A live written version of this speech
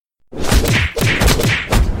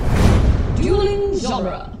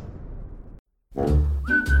genre.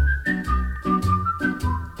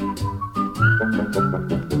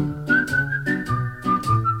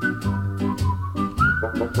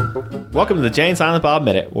 Welcome to the Jay and Silent Bob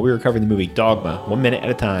Minute, where we are covering the movie Dogma, 1 minute at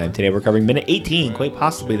a time. Today we're covering minute 18, quite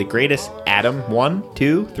possibly the greatest Adam 1,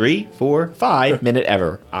 2, 3, 4, 5 minute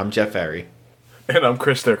ever. I'm Jeff Ferry. And I'm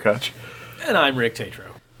Chris Derkach. And I'm Rick Tatro.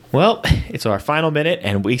 Well, it's our final minute,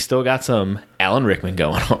 and we still got some Alan Rickman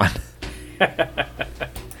going on.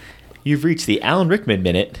 You've reached the Alan Rickman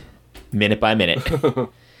minute, minute by minute.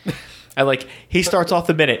 And he starts off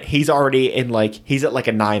the minute, he's already he's at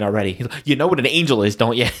a 9 already. He's like, you know what an angel is,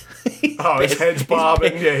 don't you? His head's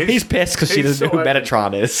bobbing. He's pissed because she doesn't know who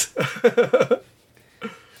Metatron is.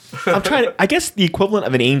 I guess the equivalent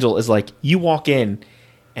of an angel is you walk in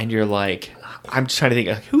and you're like, I'm just trying to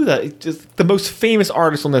think, just the most famous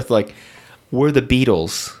artist on this, we're the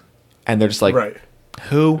Beatles. And they're just like, right.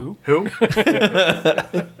 Who? Who? And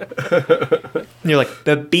you're like,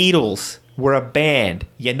 the Beatles. We're a band.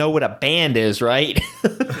 You know what a band is, right?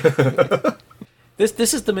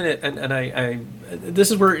 This is the minute, and I this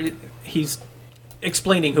is where he's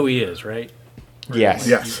explaining who he is, right? Yes.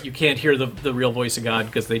 Yes. You can't hear the real voice of God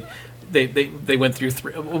because they went through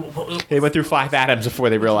They went through 5 Adams before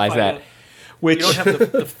they realized that. Which you don't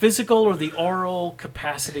have the physical or the oral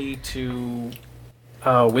capacity to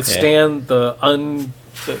withstand the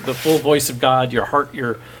full voice of God. Your heart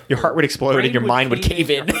would explode and your mind would cave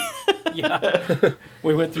in. Yeah,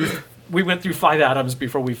 we went through 5 Adams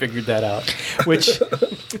before we figured that out. Which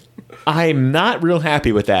I'm not real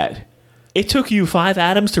happy with that. It took you 5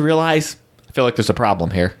 Adams to realize. I feel like there's a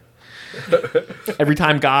problem here. Every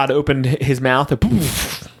time God opened his mouth,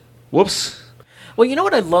 whoops. Well, you know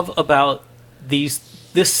what I love about this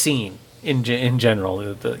scene in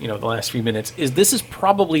general, the last few minutes, is this is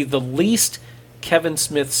probably the least Kevin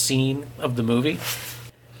Smith scene of the movie.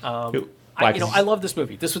 I love this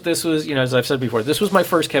movie. This was as I've said before, this was my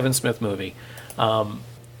first Kevin Smith movie,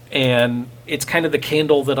 and it's kind of the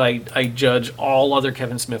candle that I judge all other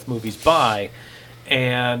Kevin Smith movies by.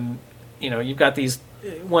 And you've got these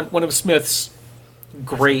one of Smith's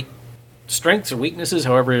great strengths or weaknesses,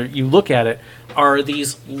 however you look at it, are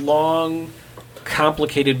these long,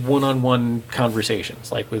 complicated one-on-one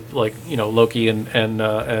conversations, with Loki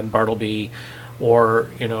and Bartleby, or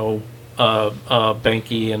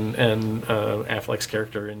Banky and Affleck's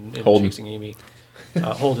character in Chasing Amy.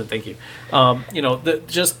 Holden, thank you.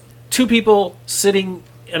 Just two people sitting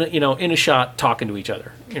in a shot talking to each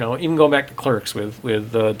other. Even going back to Clerks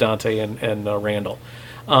with Dante and Randall.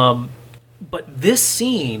 But this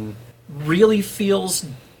scene really feels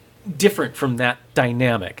different from that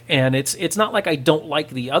dynamic, and it's not like I don't like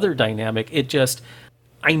the other dynamic. It just,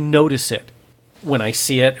 I notice it when I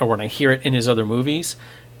see it or when I hear it in his other movies.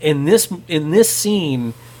 In this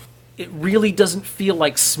scene, it really doesn't feel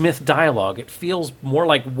like Smith dialogue. It feels more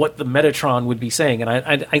like what the Metatron would be saying, and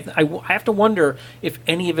I have to wonder if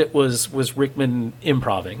any of it was Rickman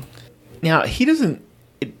improving. Now he doesn't.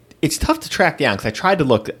 It's tough to track down because I tried to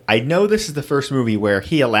look. I know this is the first movie where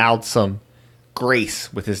he allowed some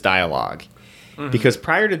grace with his dialogue, because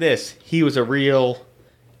prior to this, he was a real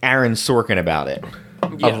Aaron Sorkin about it.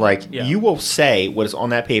 You will say what is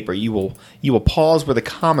on that paper. You will pause where the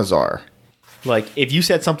commas are. If you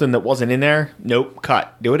said something that wasn't in there, nope,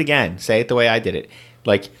 cut. Do it again. Say it the way I did it.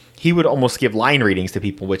 He would almost give line readings to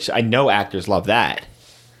people, which I know actors love that.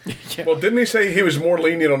 Yeah. Well, didn't he say he was more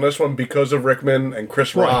lenient on this one because of Rickman and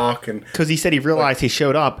Chris Rock? And because he said he realized he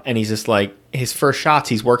showed up and he's just his first shots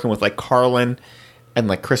he's working with Carlin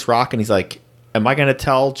and Chris Rock, and he's like, am I going to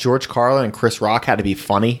tell George Carlin and Chris Rock how to be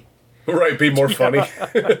funny? Right, be more funny.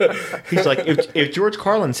 He's like, if George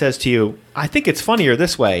Carlin says to you, I think it's funnier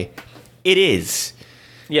this way, it is.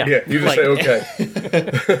 Yeah. Yeah, you just say,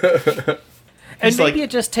 okay. And maybe it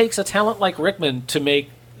just takes a talent like Rickman to make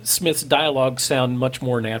Smith's dialogue sound much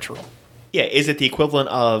more natural. Yeah, is it the equivalent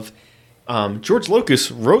of George Lucas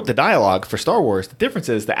wrote the dialogue for Star Wars? The difference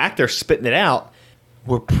is the actors spitting it out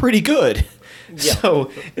were pretty good. Yeah.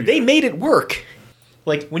 So they made it work.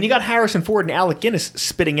 When you got Harrison Ford and Alec Guinness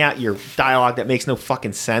spitting out your dialogue that makes no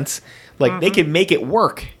fucking sense, they can make it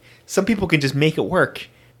work. Some people can just make it work.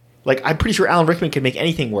 I'm pretty sure Alan Rickman can make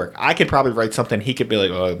anything work. I could probably write something. He could be like,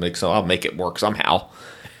 oh, I'll make it work somehow.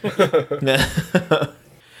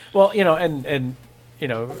 Well, and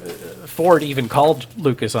Ford even called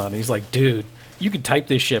Lucas on. He's like, dude, you can type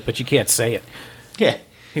this shit, but you can't say it. Yeah.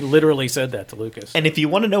 He literally said that to Lucas. And if you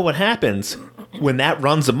want to know what happens when that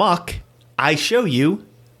runs amok, I show you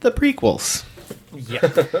the prequels. Yeah.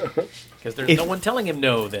 Because there's no one telling him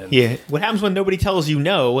no then. Yeah. What happens when nobody tells you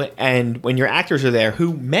no, and when your actors are there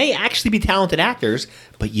who may actually be talented actors,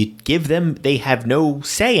 but you give them, they have no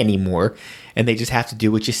say anymore, and they just have to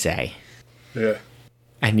do what you say. Yeah.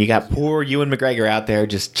 And you got poor Ewan McGregor out there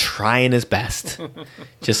just trying his best.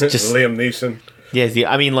 just Liam Neeson. Yeah,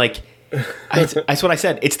 I mean, like, that's what I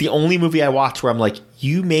said. It's the only movie I watched where I'm like,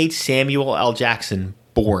 you made Samuel L. Jackson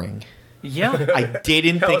boring. Yeah. I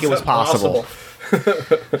didn't think it was possible.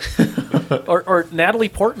 or Natalie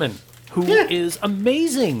Portman, who is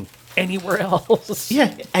amazing anywhere else.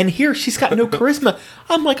 Yeah, and here she's got no charisma.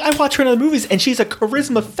 I'm like, I watch her in other movies, and she's a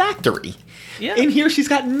charisma factory. Yeah. In here, she's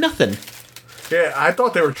got nothing. Yeah, I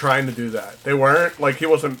thought they were trying to do that. They weren't. Like, he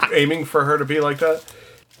wasn't aiming for her to be like that.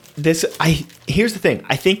 Here's the thing.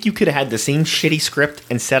 I think you could have had the same shitty script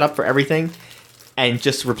and setup for everything and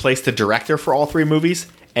just replace the director for all three movies.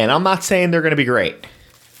 And I'm not saying they're going to be great,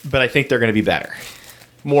 but I think they're going to be better.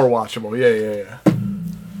 More watchable. Yeah.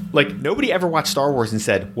 Like, nobody ever watched Star Wars and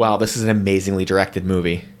said, wow, this is an amazingly directed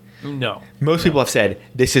movie. No. Most people have said,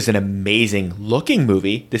 this is an amazing looking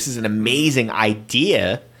movie. This is an amazing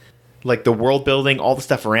idea. Like, the world building, all the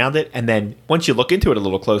stuff around it. And then once you look into it a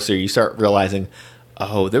little closer, you start realizing,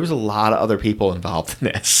 oh, there was a lot of other people involved in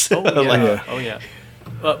this. Oh, yeah.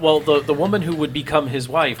 Well, the woman who would become his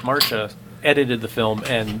wife, Marsha, edited the film,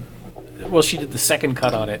 and, well, she did the second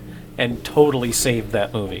cut on it and totally saved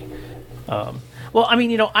that movie. Well, I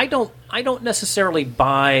mean, I don't necessarily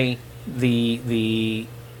buy the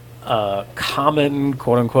common,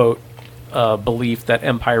 quote unquote, belief that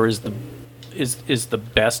Empire is the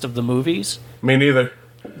best of the movies. Me neither.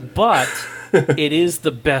 But it is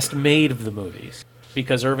the best made of the movies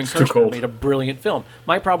because Irving Kershner made a brilliant film.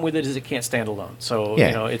 My problem with it is it can't stand alone. So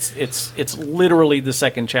it's literally the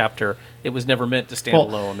second chapter. It was never meant to stand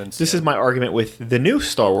alone. And this is my argument with the new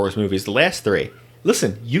Star Wars movies, the last three.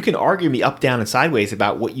 Listen, you can argue me up, down, and sideways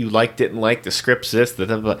about what you liked, didn't like, the scripts, this,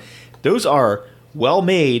 those are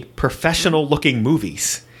well-made, professional-looking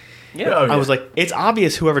movies. Yeah. I was like, it's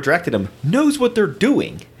obvious whoever directed them knows what they're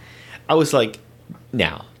doing. I was like,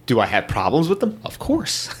 now, do I have problems with them? Of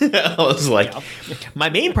course. I was like,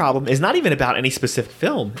 my main problem is not even about any specific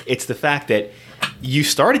film. It's the fact that you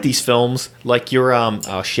started these films like you're,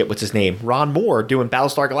 what's his name? Ron Moore doing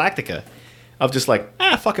Battlestar Galactica. Of just like,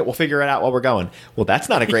 fuck it, we'll figure it out while we're going. Well, that's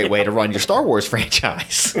not a great way to run your Star Wars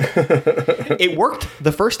franchise. It worked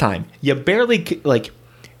the first time. You barely,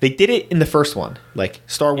 they did it in the first one, like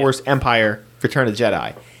Star Wars, Empire, Return of the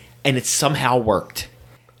Jedi, and it somehow worked.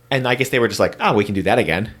 And I guess they were just like, we can do that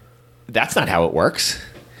again. That's not how it works.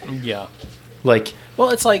 Yeah.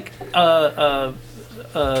 Well, it's like The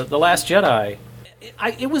Last Jedi.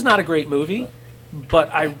 It was not a great movie,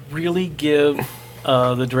 but I really give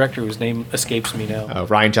the director, whose name escapes me now.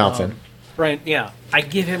 Rian Johnson. I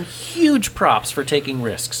give him huge props for taking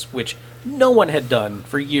risks, which no one had done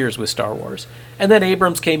for years with Star Wars. And then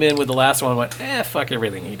Abrams came in with the last one and went, fuck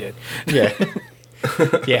everything he did. Yeah.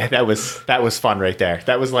 Yeah, that was fun right there.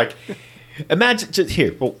 That was like, imagine,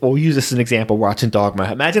 here, we'll use this as an example, watching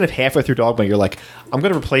Dogma. Imagine if halfway through Dogma you're like, I'm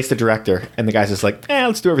going to replace the director, and the guy's just like,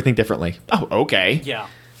 let's do everything differently. Oh, okay. Yeah.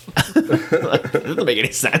 That doesn't make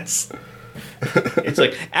any sense. It's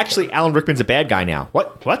like, actually, Alan Rickman's a bad guy now.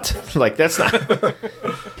 What? Like, that's not...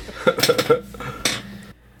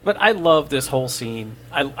 But I love this whole scene.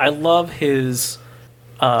 I love his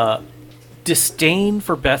disdain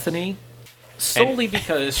for Bethany, solely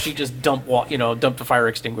because she just dumped a fire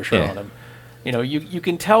extinguisher on him. You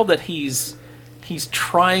can tell that he's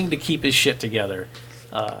trying to keep his shit together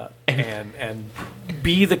and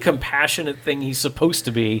be the compassionate thing he's supposed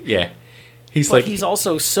to be. Yeah. He's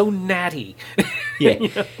also so natty. Yeah.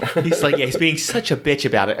 He's being such a bitch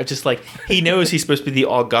about it. Just like, he knows he's supposed to be the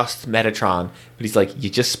august Metatron, but he's like, you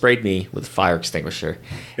just sprayed me with a fire extinguisher.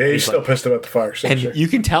 Yeah, he's still pissed about the fire extinguisher. And you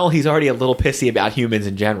can tell he's already a little pissy about humans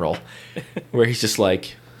in general, where he's just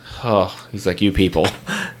like, he's like, you people.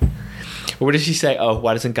 What does she say? Oh,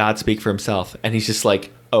 why doesn't God speak for himself? And he's just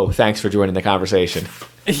like, oh, thanks for joining the conversation.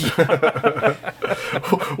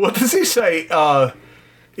 What does he say?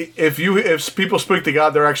 If people speak to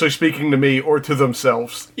God, they're actually speaking to me or to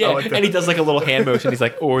themselves. Yeah, and he does like a little hand motion. He's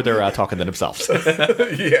like, or they're talking to themselves.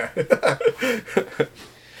 Yeah.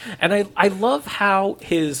 And I love how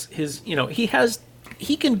his he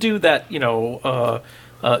can do that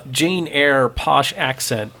Jane Eyre posh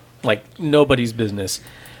accent like nobody's business.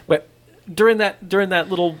 But during that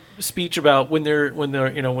little speech about when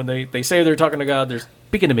they say they're talking to God, they're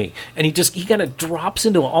speaking to me, and he kind of drops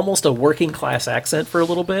into almost a working class accent for a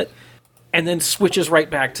little bit, and then switches right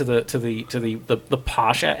back to the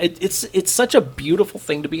posh. It's such a beautiful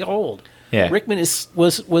thing to behold. Yeah. Rickman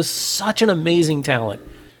was such an amazing talent.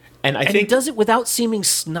 And I And think he does it without seeming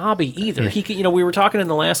snobby either. He can, we were talking in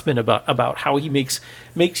the last minute about how he makes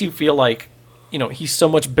you feel like, he's so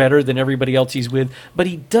much better than everybody else he's with, but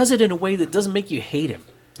he does it in a way that doesn't make you hate him.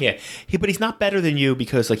 Yeah, but he's not better than you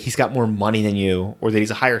because like he's got more money than you, or that he's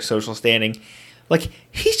a higher social standing. Like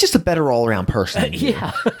he's just a better all around person. Than you.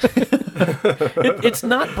 Yeah, it's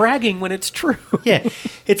not bragging when it's true. Yeah,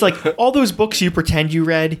 it's like all those books you pretend you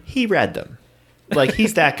read, he read them. Like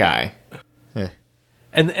he's that guy. Yeah.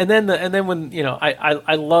 And then when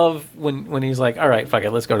I love when he's like, all right, fuck it,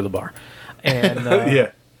 let's go to the bar. And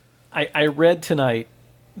Yeah. I read tonight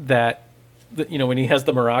that when he has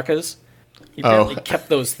the maracas. He apparently kept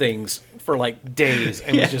those things for like days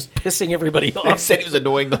and was just pissing everybody off. Said he was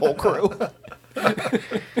annoying the whole crew.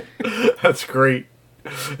 That's great.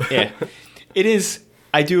 Yeah, it is.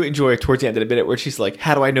 I do enjoy it towards the end of the minute where she's like,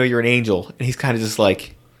 "How do I know you're an angel?" And he's kind of just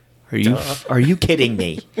like, "Are you kidding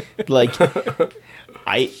me?" Like,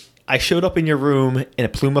 I showed up in your room in a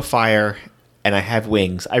plume of fire and I have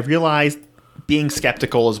wings. I realized being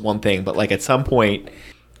skeptical is one thing, but like at some point,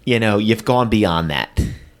 you've gone beyond that.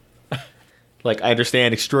 Like, I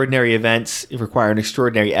understand extraordinary events require an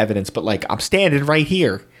extraordinary evidence, but, like, I'm standing right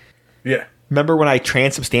here. Yeah. Remember when I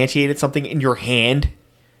transubstantiated something in your hand?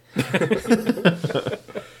 Remember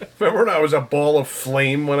when I was a ball of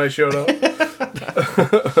flame when I showed up?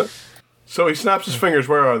 So he snaps his fingers.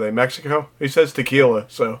 Where are they? Mexico? He says tequila,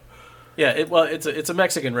 so... Yeah, it's a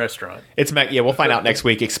Mexican restaurant. We'll find out next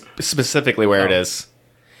week specifically where it is.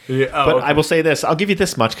 Yeah, but okay. I will say this. I'll give you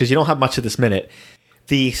this much, because you don't have much of this minute.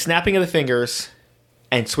 The snapping of the fingers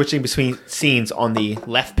and switching between scenes on the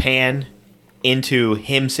left pan into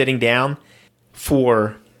him sitting down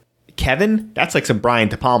for Kevin, that's like some Brian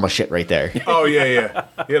De Palma shit right there. Oh, yeah.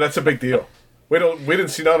 Yeah, that's a big deal. We didn't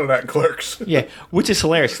see none of that in Clerks. Yeah, which is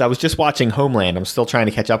hilarious, because I was just watching Homeland. I'm still trying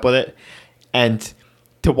to catch up with it. And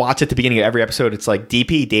to watch at the beginning of every episode, it's like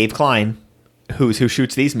DP, Dave Klein, who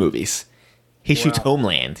shoots these movies. He shoots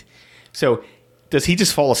Homeland. So... does he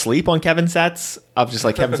just fall asleep on Kevin's sets? I'm just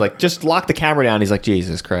like, Kevin's like, just lock the camera down. He's like,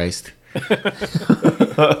 Jesus Christ.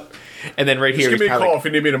 And then right Just here, give me a he's call if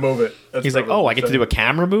you need me to move it. That's like, oh, I get to do a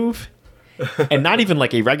camera move? And not even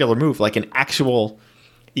like a regular move, like an actual,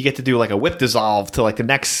 you get to do like a whip dissolve to like the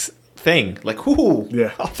next thing. Like, whoo,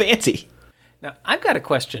 how fancy. Now, I've got a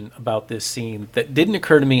question about this scene that didn't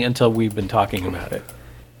occur to me until we've been talking about it.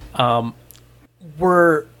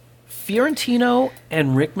 Were Fiorentino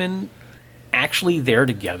and Rickman actually there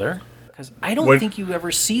together? Because I don't think you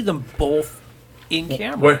ever see them both in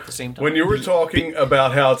camera at the same time. When you were talking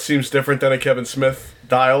about how it seems different than a Kevin Smith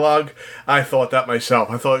dialogue, I thought that myself.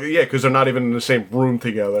 I thought, because they're not even in the same room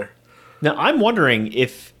together. Now, I'm wondering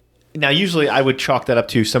if... Now, usually I would chalk that up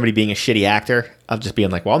to somebody being a shitty actor, of just being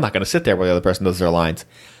like, well, I'm not going to sit there while the other person does their lines.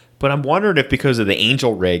 But I'm wondering if because of the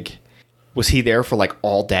angel rig, was he there for like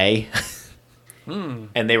all day?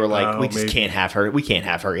 And they were like, we just can't have her. We can't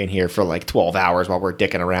have her in here for like 12 hours while we're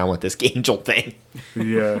dicking around with this angel thing.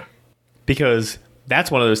 Yeah. Because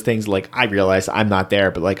that's one of those things, like, I realize I'm not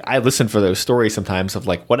there, but like I listen for those stories sometimes of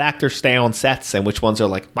like what actors stay on sets and which ones are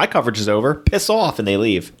like, my coverage is over, piss off, and they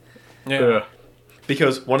leave. Yeah.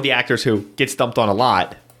 Because one of the actors who gets dumped on a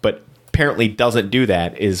lot, but apparently doesn't do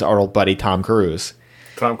that, is our old buddy Tom Cruise.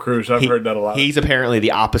 Tom Cruise, I've heard that a lot. He's apparently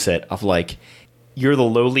the opposite of like, you're the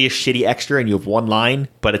lowliest shitty extra and you have one line,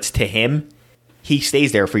 but it's to him. He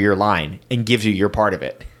stays there for your line and gives you your part of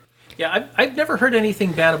it. Yeah, I've never heard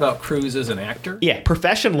anything bad about Cruise as an actor. Yeah,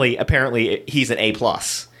 professionally, apparently he's an A+.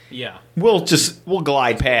 Yeah. We'll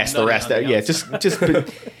glide past the rest. Just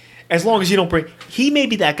as long as you don't bring... He may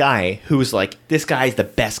be that guy who's like, this guy's the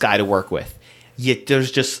best guy to work with. Yet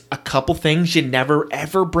there's just a couple things you never,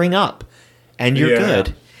 ever bring up. And you're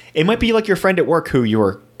good. It might be like your friend at work who you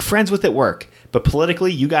were friends with at work. But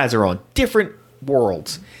politically, you guys are on different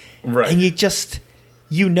worlds. Right. And you just...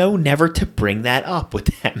 never to bring that up with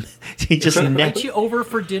them. You just invite you over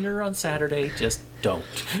for dinner on Saturday. Just don't.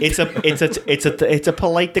 It's a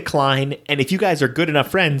polite decline, and if you guys are good enough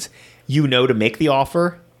friends, to make the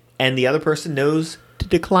offer, and the other person knows to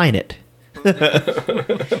decline it.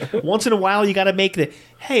 Once in a while, you got to make the,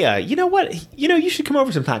 hey, you know what? You should come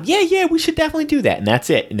over sometime. Yeah, we should definitely do that, and that's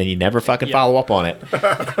it. And then you never fucking follow up on it.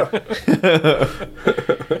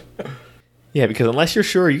 Yeah, because unless you're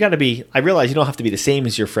sure, you got to be... I realize you don't have to be the same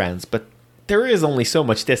as your friends, but there is only so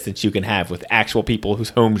much distance you can have with actual people whose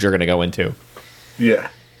homes you're going to go into. Yeah.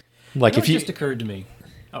 Like if you... just occurred to me.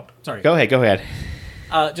 Oh, sorry. Go ahead.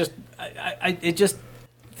 It just...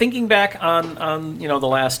 Thinking back on the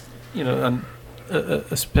last,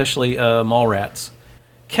 especially Mallrats,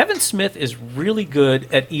 Kevin Smith is really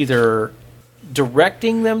good at either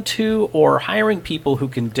directing them to or hiring people who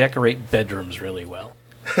can decorate bedrooms really well.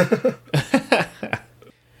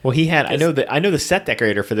 Well, he had. I know the set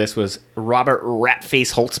decorator for this was Robert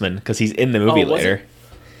Ratface Holtzman because he's in the movie later.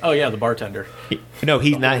 Oh yeah, the bartender. No,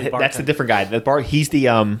 he's not. That's a different guy. He's the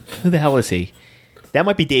who the hell is he? That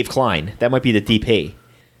might be Dave Klein. That might be the DP.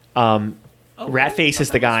 Ratface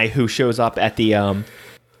is the guy who shows up at the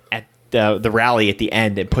rally at the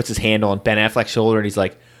end and puts his hand on Ben Affleck's shoulder and he's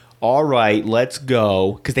like, "All right, let's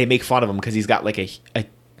go," because they make fun of him because he's got like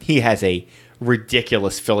he has a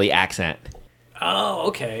ridiculous Philly accent. Oh,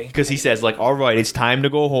 okay. Because he says like, "All right, it's time to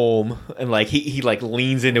go home," and like he like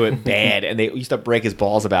leans into it bad, and they used to break his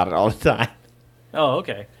balls about it all the time. Oh,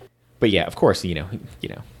 okay. But yeah, of course, you know,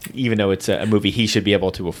 even though it's a movie he should be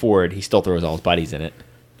able to afford, he still throws all his buddies in it.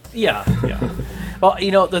 Yeah. Well,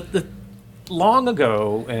 the long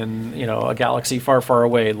ago, in a galaxy far, far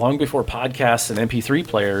away, long before podcasts and MP3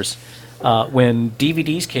 players, when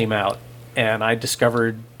DVDs came out, and I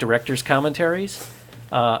discovered directors' commentaries.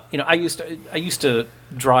 I used to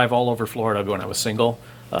drive all over Florida when I was single.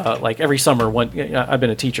 Like every summer, I've been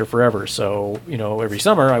a teacher forever, so every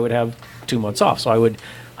summer I would have 2 months off. So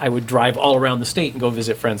I would drive all around the state and go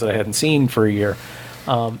visit friends that I hadn't seen for a year.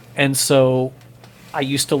 And so I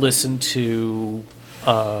used to listen to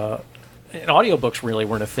and audiobooks really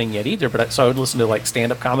weren't a thing yet either. So I would listen to like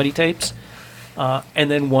stand-up comedy tapes.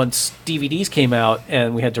 And then once DVDs came out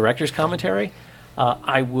and we had director's commentary,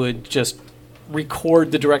 I would just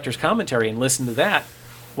record the director's commentary and listen to that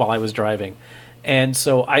while I was driving. And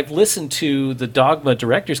so I've listened to the Dogma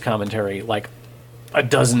director's commentary like a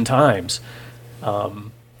dozen times.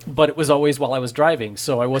 But it was always while I was driving,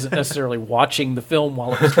 so I wasn't necessarily watching the film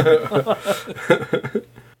while I was driving.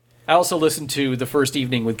 I also listened to The First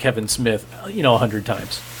Evening with Kevin Smith, 100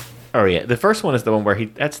 times. Oh yeah, the first one is the one where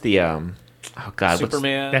that's the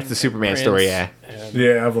Superman. That's the Superman Prince, story, yeah.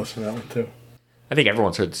 Yeah, I've listened to that one too. I think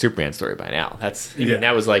everyone's heard the Superman story by now.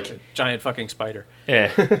 That was like giant fucking spider.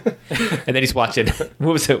 Yeah. And then he's watching,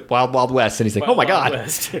 what was it, Wild Wild West, and he's like, "Oh my God,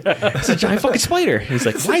 it's a giant fucking spider." And he's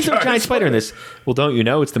like, "Why is there a giant spider in this?" "Well, don't you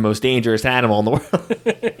know it's the most dangerous animal in the world?"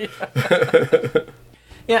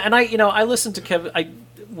 Yeah, and I listened to Kevin.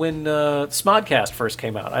 When Smodcast first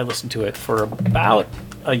came out, I listened to it for about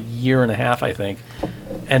a year and a half, I think,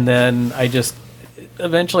 and then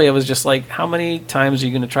eventually I was just like, how many times are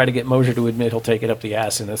you going to try to get Mosier to admit he'll take it up the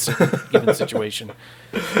ass in this given situation?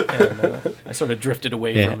 And I sort of drifted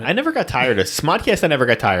away from it. I never got tired of Smodcast. I never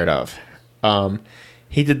got tired of.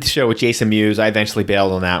 He did the show with Jason Mewes. I eventually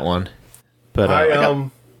bailed on that one. But I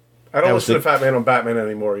don't listen to Fat Man on Batman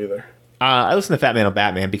anymore either. I listen to Fat Man on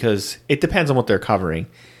Batman because it depends on what they're covering.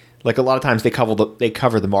 Like a lot of times they cover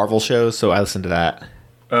the Marvel shows, so I listen to that.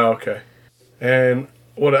 Oh, okay. And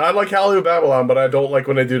I like Hallelujah Babylon, but I don't like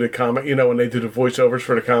when they do the comic. When they do the voiceovers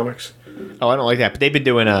for the comics. Oh, I don't like that. But they've been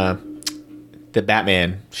doing the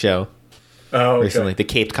Batman show recently, the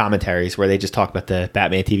Caped commentaries, where they just talk about the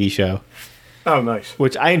Batman TV show. Oh, nice.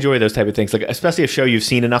 Which I enjoy those type of things, like especially a show you've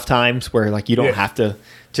seen enough times, where like you don't have to.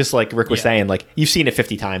 Just like Rick was saying, like you've seen it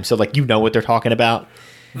 50 times, so like what they're talking about,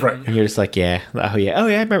 right? And you're just like, oh yeah, I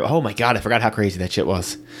remember. Oh my God, I forgot how crazy that shit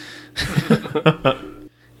was.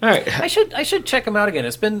 All right, I should check them out again.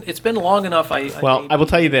 It's been long enough. I will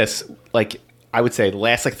tell you this, like I would say the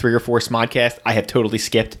last like 3 or 4 Smodcasts I have totally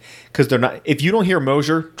skipped because they're not. If you don't hear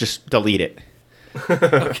Mosier, just delete it.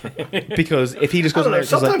 Okay. Because if he just goes on there,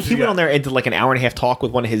 like, he went on there and did like an hour and a half talk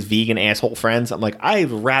with one of his vegan asshole friends. I'm like,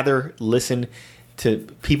 I'd rather listen to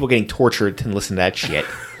people getting tortured than listen to that shit.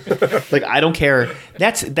 Like, I don't care.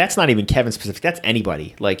 That's not even Kevin specific. That's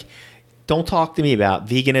anybody. Like, don't talk to me about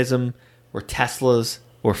veganism or Teslas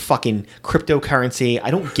or fucking cryptocurrency.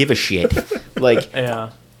 I don't give a shit. Like,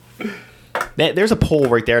 yeah. There's a poll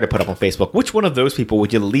right there to put up on Facebook. Which one of those people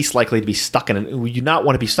would you least likely to be stuck in? Would you not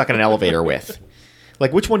want to be stuck in an elevator with?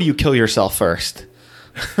 Like, which one do you kill yourself first?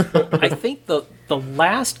 I think the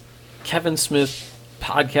last Kevin Smith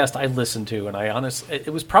podcast I listened to, and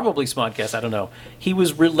it was probably Smodcast, I don't know. He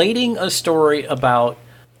was relating a story about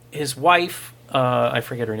his wife, I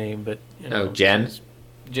forget her name, but Jen?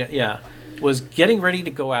 Yeah, was getting ready to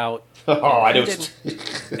go out. I know.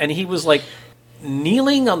 And he was like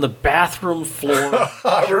kneeling on the bathroom floor.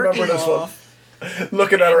 I remember this one.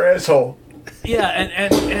 Looking at her asshole. Yeah,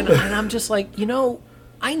 and I'm just like,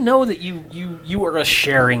 I know that you are a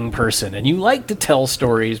sharing person and you like to tell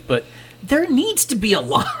stories, but there needs to be a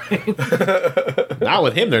line. Not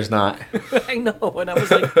with him, there's not. I know, and I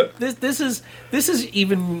was like, this is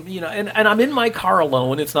even, and I'm in my car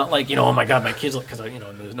alone. It's not like, oh my God, my kid's, because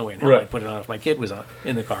there's no way in hell I'd put it on if my kid was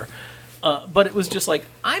in the car. But it was just like,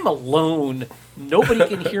 I'm alone. Nobody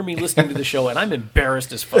can hear me listening to the show, and I'm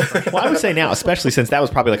embarrassed as fuck. Well, I would say now, especially since that was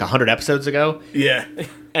probably like 100 episodes ago. Yeah.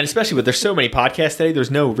 And especially with there's so many podcasts today,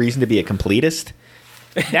 there's no reason to be a completist.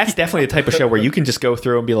 That's definitely the type of show where you can just go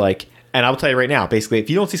through and be like, and I'll tell you right now, basically, if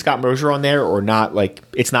you don't see Scott Mosier on there or not, like,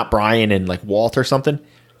 it's not Brian and like Walt or something,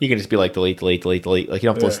 you can just be like, delete. Like, you don't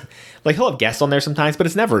have to listen. Like, he'll have guests on there sometimes, but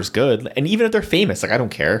it's never as good. And even if they're famous, like, I don't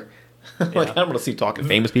care. Like, I don't want to see talking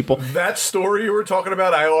famous people. That story you were talking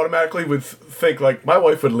about, I automatically would think, like, my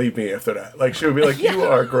wife would leave me after that. Like, she would be like, you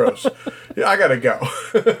are gross. Yeah, I gotta go.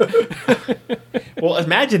 Well,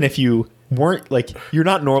 imagine if you weren't, like, you're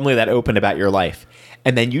not normally that open about your life,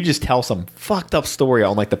 and then you just tell some fucked up story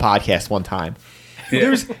on, like, the podcast one time. Yeah.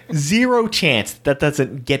 There's zero chance that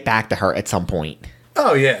doesn't get back to her at some point.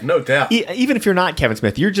 Oh, yeah, no doubt. Even if you're not Kevin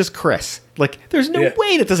Smith, you're just Chris. Like, there's no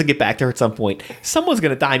way that doesn't get back to her at some point. Someone's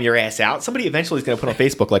going to dime your ass out. Somebody eventually is going to put on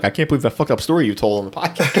Facebook, like, I can't believe that fucked up story you told on the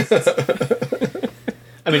podcast.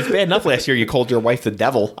 I mean, it's bad enough last year you called your wife the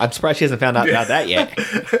devil. I'm surprised she hasn't found out about that yet.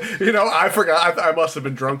 You know, I forgot. I must have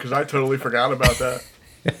been drunk because I totally forgot about that.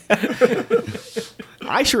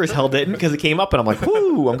 I sure as hell didn't because it came up and I'm like,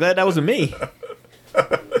 whoo, I'm glad that wasn't me.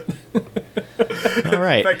 All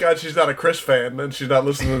right. Thank God she's not a Chris fan, then she's not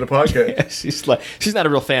listening to the podcast. Yeah, she's not a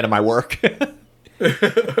real fan of my work. All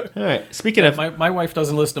right. Speaking of, my wife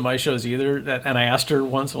doesn't listen to my shows either, and I asked her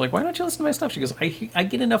once, I'm like, why don't you listen to my stuff? She goes, I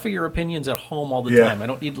get enough of your opinions at home all the time. I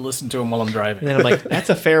don't need to listen to them while I'm driving. And then I'm like, that's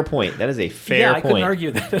a fair point. That is a fair point. I couldn't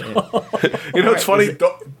argue that at all. You know, it's funny.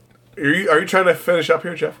 Are you trying to finish up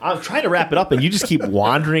here, Jeff? I'm trying to wrap it up, and you just keep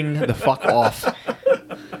wandering the fuck off.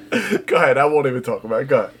 Go ahead. I won't even talk about it.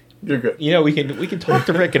 Go ahead. You're good. You know, we can talk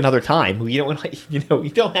to Rick another time. You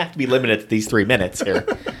don't have to be limited to these 3 minutes here.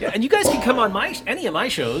 Yeah, and you guys can come on any of my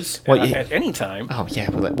shows at any time. Oh yeah,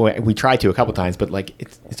 we tried to a couple times, but like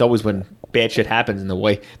it's always when bad shit happens and the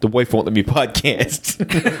wife won't let me podcast.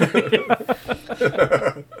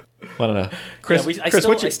 I don't know, Chris.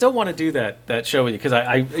 I still want to do that show with you because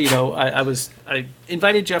I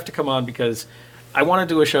invited Jeff to come on because I want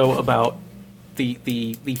to do a show about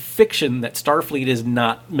the fiction that Starfleet is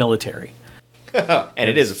not military. And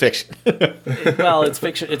it is a fiction. Well, it's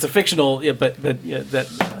fiction. It's a fictional, but that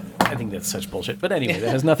I think that's such bullshit. But anyway, that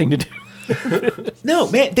has nothing to do. No,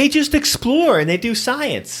 man, they just explore and they do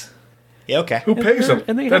science. Yeah, okay. Who pays them?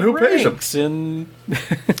 And they then have who pays them?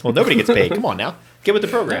 And well, nobody gets paid. Come on now, get with the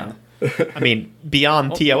program. Yeah. I mean,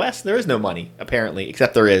 beyond TOS, there is no money apparently,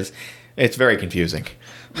 except there is. It's very confusing.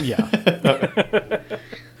 Yeah.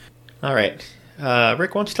 All right.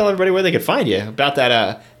 Rick, why don't you tell everybody where they can find you about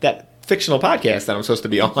that fictional podcast that I'm supposed to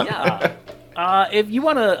be on? Yeah. If you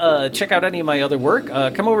want to check out any of my other work,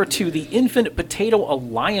 come over to the Infinite Potato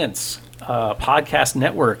Alliance podcast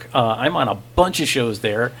network. I'm on a bunch of shows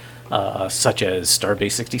there, such as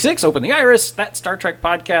Starbase 66, Open the Iris, that Star Trek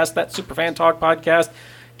podcast, that Superfan Talk podcast,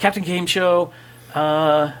 Captain Game Show,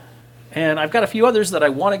 and I've got a few others that I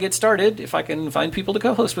want to get started if I can find people to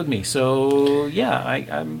co-host with me. So yeah,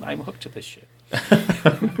 I'm hooked to this shit.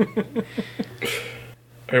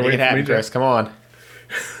 Make it happen, Chris. Come on.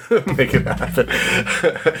 Make it happen.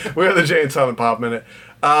 We're the Jay and Silent Bob Minute.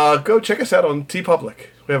 Go check us out on TeePublic.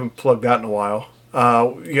 We haven't plugged that in a while.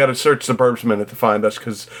 You got to search the Burbs Minute to find us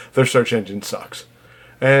because their search engine sucks.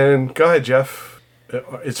 And go ahead, Jeff.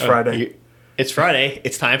 It's Friday. It's Friday.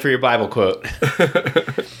 It's time for your Bible quote.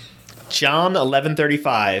 John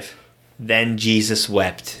 11:35. Then Jesus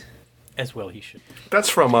wept. As well he should. That's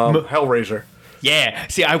from Hellraiser. Yeah.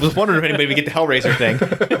 See, I was wondering if anybody would get the Hellraiser thing.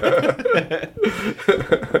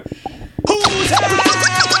 Who's happy?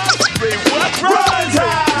 What? Run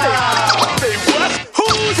time! What?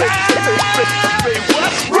 Who's happy?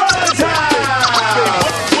 What? Run time!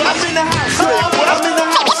 I'm in the house. I'm in the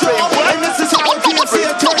house. And this is how it feels. See,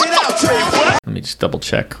 turn it out. Let me just double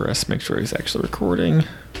check, Chris. Make sure he's actually recording.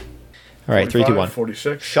 All right, 3, 2, 1.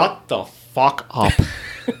 46. Shut the fuck up.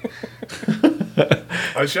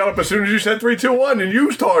 I shut up as soon as you said 3, 2, 1, and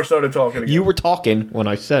you started talking again. You were talking when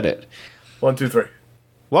I said it. 1, 2, 3.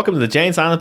 Welcome to the Jay and Silent